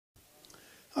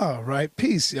All right,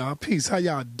 peace, y'all. Peace. How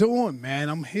y'all doing, man?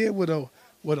 I'm here with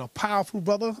a powerful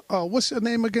brother. What's your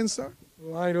name again, sir?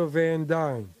 Lionel Van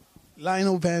Dyne.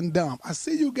 Lionel Van Dam. I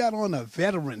see you got on a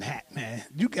veteran hat, man.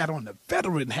 You got on the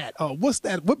veteran hat. What's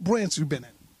that? What branch you been in?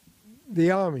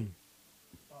 The Army.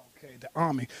 Okay, the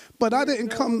Army. But I didn't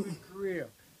come. Korea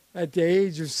at the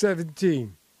age of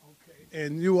 17. Okay.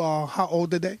 And you are how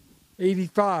old today?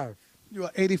 85. You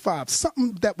are 85.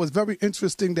 Something that was very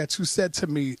interesting that you said to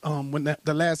me when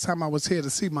the last time I was here to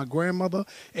see my grandmother,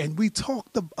 and we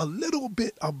talked a little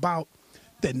bit about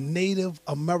the Native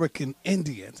American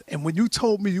Indians. And when you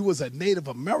told me you was a Native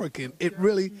American, it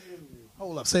really,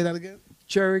 hold up, say that again.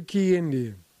 Cherokee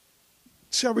Indian.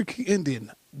 Cherokee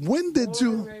Indian. When did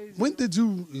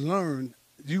you learn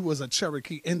you was a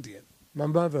Cherokee Indian? My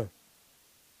mother.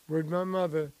 With my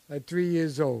mother at 3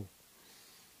 years old.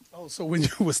 Oh, so when you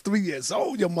was 3 years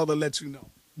old, your mother let you know.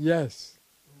 Yes.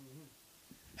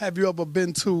 Have you ever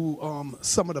been to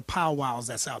some of the powwows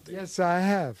that's out there? Yes, I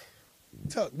have.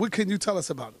 What can you tell us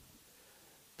about it?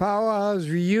 Powwow's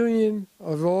reunion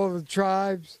of all the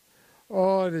tribes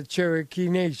or the Cherokee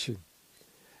Nation.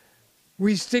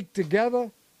 We stick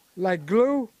together like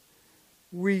glue.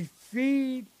 We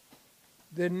feed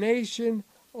the nation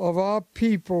of our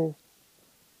people,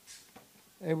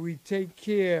 and we take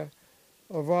care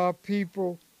of our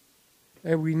people,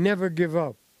 and we never give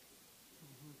up.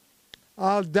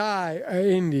 I'll die an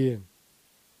Indian,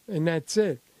 and that's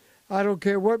it. I don't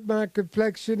care what my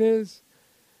complexion is.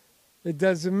 It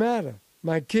doesn't matter.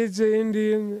 My kids are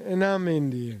Indian, and I'm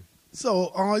Indian.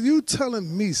 So are you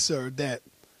telling me, sir, that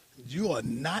you are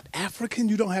not African?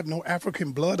 You don't have no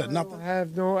African blood or nothing? I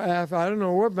don't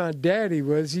know what my daddy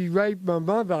was. He raped my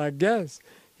mother, I guess.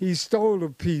 He stole a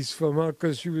piece from her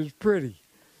because she was pretty.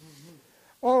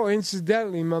 Oh,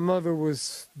 incidentally, my mother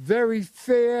was very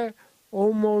fair,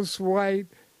 almost white,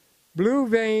 blue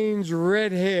veins,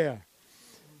 red hair.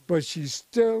 But she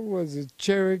still was a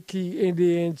Cherokee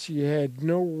Indian. She had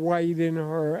no white in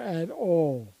her at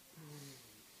all.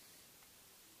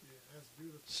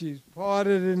 She's part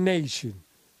of the nation.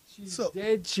 She's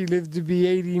dead. She lived to be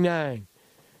 89.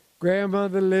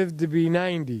 Grandmother lived to be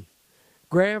 90.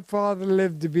 Grandfather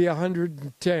lived to be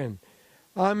 110.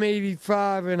 I'm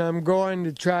 85, and I'm going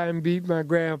to try and beat my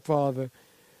grandfather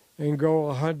and go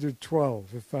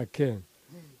 112 if I can.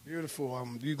 Beautiful.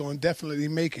 You're going to definitely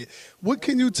make it. What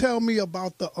can you tell me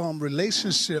about the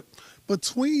relationship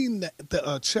between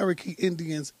the Cherokee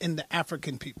Indians and the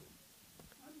African people?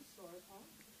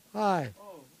 Hi.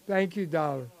 Thank you,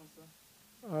 darling.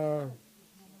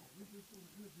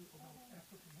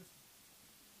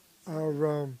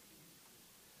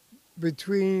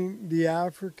 Between the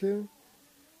African,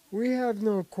 we have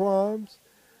no qualms.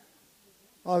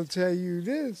 I'll tell you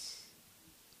this,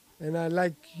 and I'd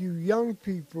like you young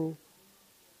people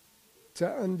to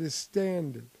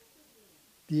understand it.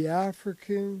 The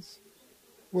Africans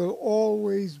will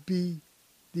always be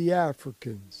the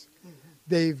Africans.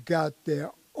 They've got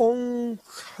their own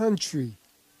country.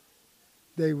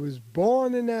 They was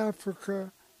born in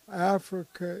Africa.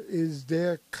 Africa is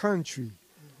their country.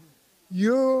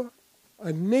 You're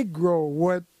a Negro,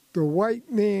 what the white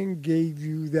man gave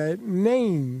you that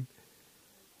name,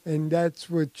 and that's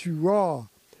what you are.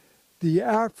 The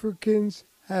Africans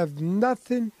have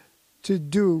nothing to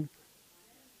do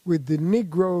with the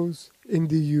Negroes in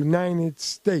the United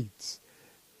States.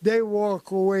 They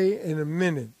walk away in a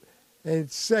minute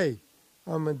and say,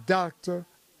 I'm a doctor,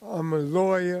 I'm a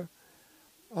lawyer,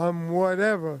 I'm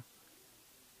whatever,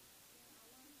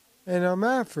 and I'm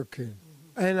African,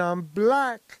 and I'm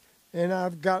black, and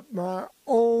I've got my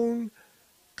own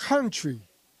country.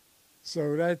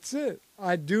 So that's it.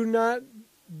 I do not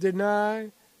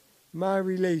deny my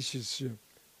relationship.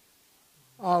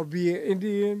 I'll be an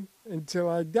Indian until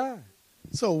I die.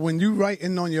 So when you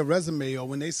writing on your resume or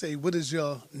when they say, what is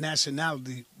your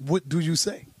nationality, what do you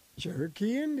say?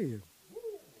 Cherokee Indian.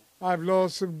 I've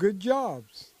lost some good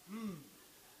jobs.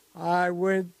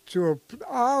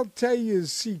 I'll tell you a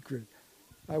secret.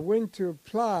 I went to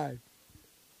apply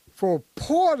for a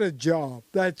porter job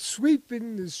that's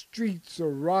sweeping the streets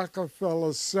of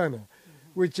Rockefeller Center,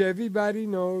 which everybody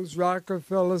knows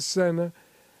Rockefeller Center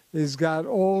has got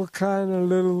all kind of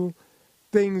little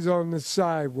things on the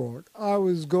sidewalk. I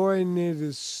was going there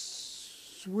to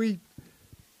sweep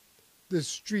the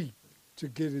street to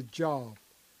get a job.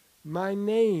 My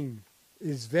name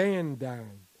is Van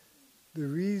Dyne. The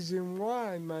reason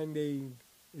why my name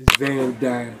is Van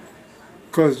Dyne,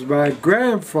 because my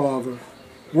grandfather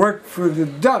worked for the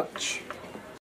Dutch